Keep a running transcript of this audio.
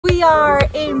We are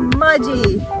in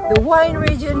Mudgee, the wine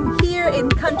region here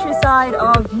in countryside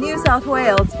of New South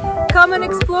Wales. Come and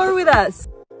explore with us.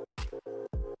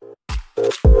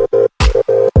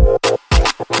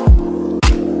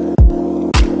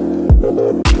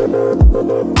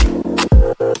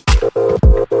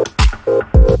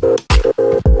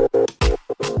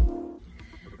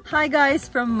 Hi guys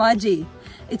from Mudgee.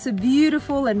 It's a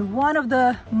beautiful and one of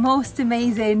the most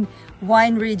amazing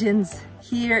wine regions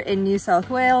here in New South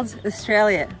Wales,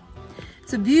 Australia.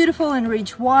 It's a beautiful and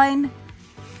rich wine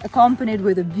accompanied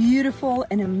with a beautiful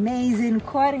and amazing,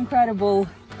 quite incredible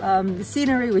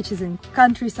scenery, which is in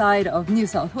countryside of New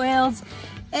South Wales.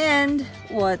 And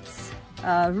what's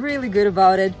really good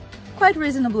about it, quite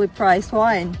reasonably priced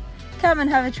wine. Come and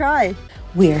have a try.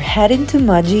 We're heading to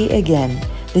Mudgee again.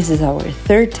 This is our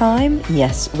third time.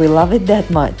 Yes, we love it that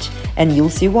much, and you'll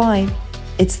see why.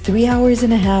 It's 3.5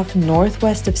 hours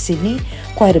northwest of Sydney,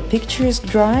 quite a picturesque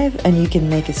drive, and you can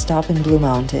make a stop in Blue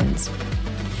Mountains.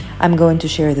 I'm going to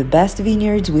share the best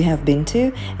vineyards we have been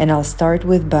to, and I'll start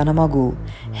with Bunamagoo,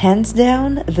 hands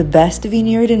down the best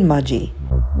vineyard in Mudgee.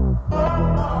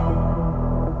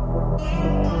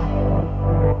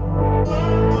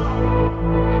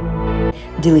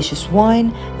 Delicious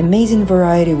wine, amazing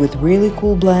variety with really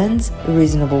cool blends,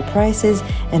 reasonable prices,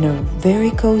 and a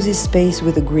very cozy space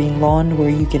with a green lawn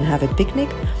where you can have a picnic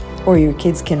or your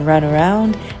kids can run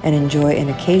around and enjoy an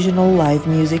occasional live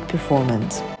music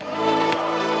performance.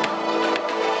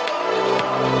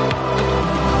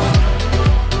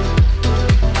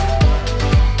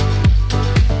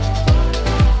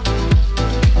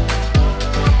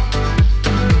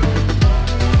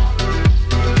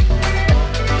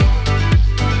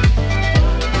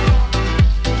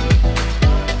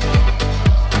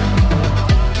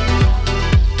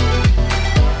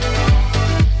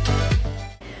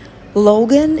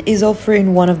 Logan is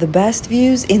offering one of the best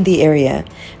views in the area.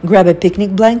 Grab a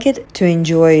picnic blanket to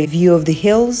enjoy a view of the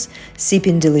hills,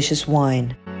 sipping delicious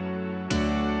wine.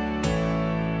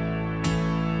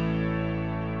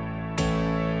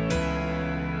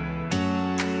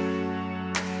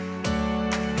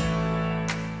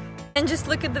 And just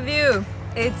look at the view.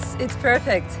 It's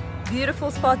perfect.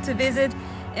 Beautiful spot to visit,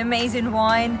 amazing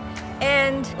wine,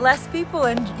 and less people,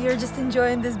 and you're just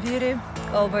enjoying this beauty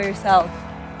all by yourself.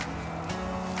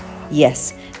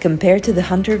 Yes, compared to the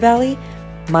Hunter Valley,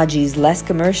 Mudgee is less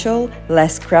commercial,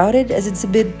 less crowded as it's a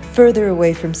bit further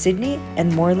away from Sydney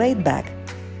and more laid back.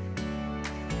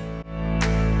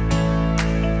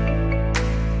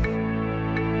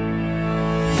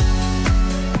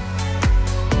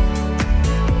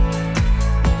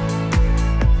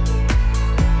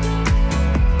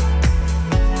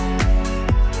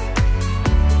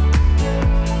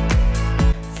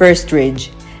 First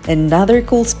Ridge, another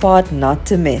cool spot not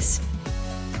to miss.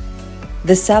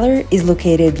 The cellar is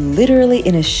located literally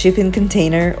in a shipping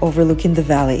container overlooking the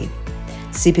valley.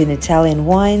 Sipping Italian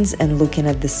wines and looking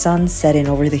at the sun setting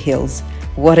over the hills.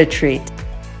 What a treat!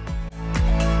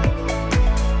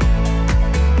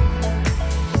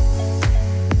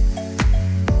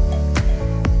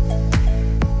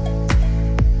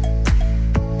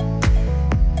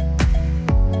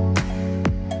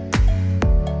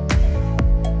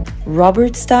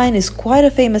 Robert Stein is quite a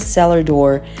famous cellar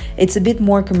door. It's a bit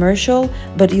more commercial,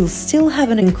 but you'll still have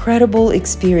an incredible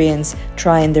experience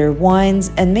trying their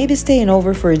wines and maybe staying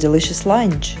over for a delicious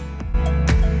lunch.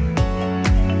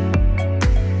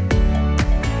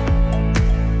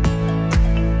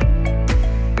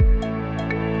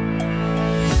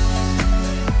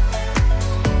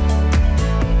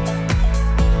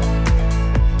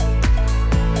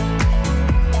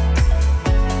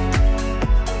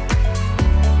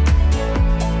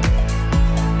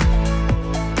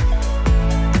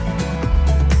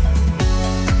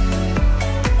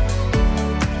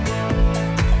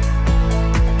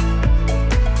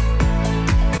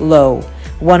 Low,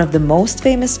 one of the most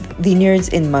famous vineyards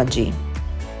in Mudgee.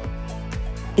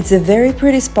 It's a very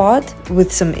pretty spot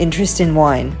with some interesting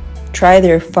wine. Try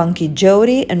their funky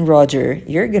Jody and Roger,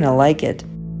 you're gonna like it.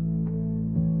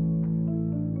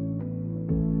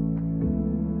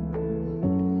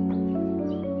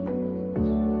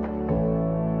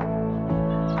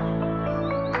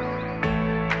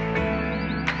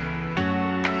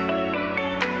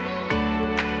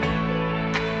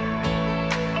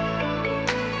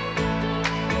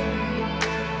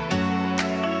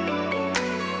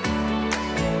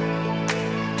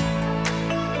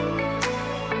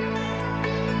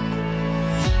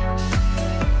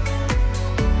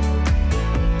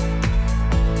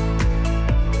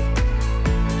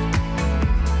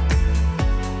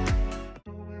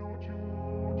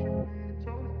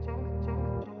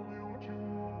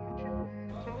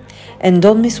 And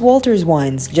don't miss Walter's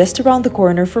Wines, just around the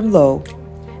corner from Low.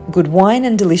 Good wine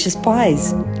and delicious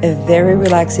pies. A very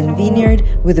relaxing vineyard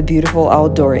with a beautiful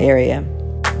outdoor area.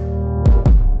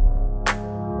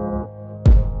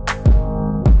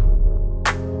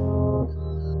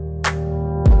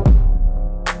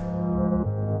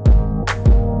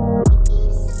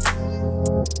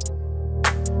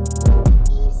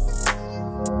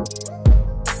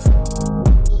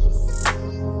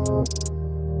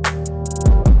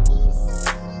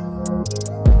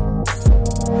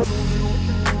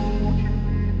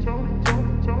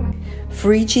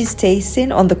 Free cheese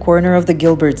tasting on the corner of the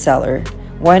Gilbert Cellar.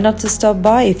 Why not to stop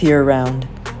by if you're around?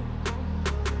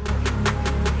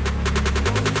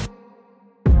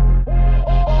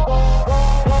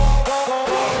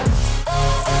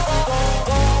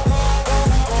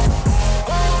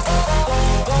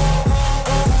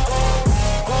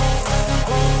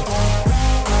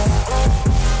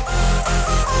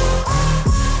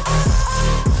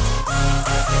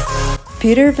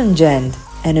 Peter Van Gent,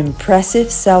 an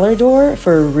impressive cellar door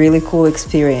for a really cool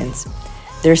experience.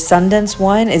 Their Sundance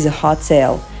wine is a hot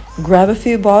sale. Grab a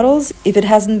few bottles if it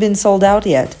hasn't been sold out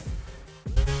yet.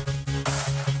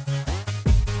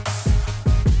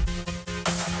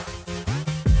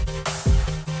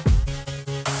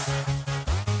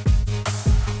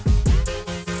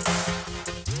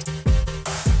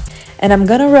 And I'm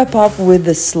gonna wrap up with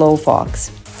the Slow Fox,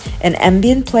 an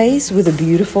ambient place with a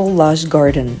beautiful lush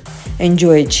garden.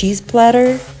 Enjoy a cheese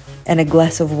platter and a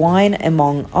glass of wine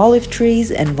among olive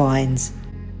trees and vines.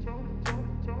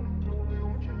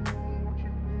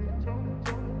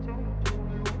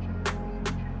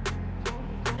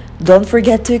 Don't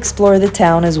forget to explore the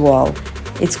town as well.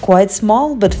 It's quite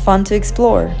small but fun to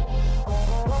explore.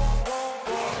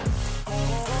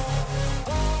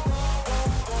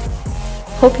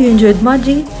 Hope you enjoyed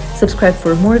Mudgee. Subscribe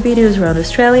for more videos around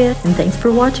Australia, and thanks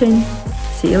for watching.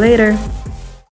 See you later.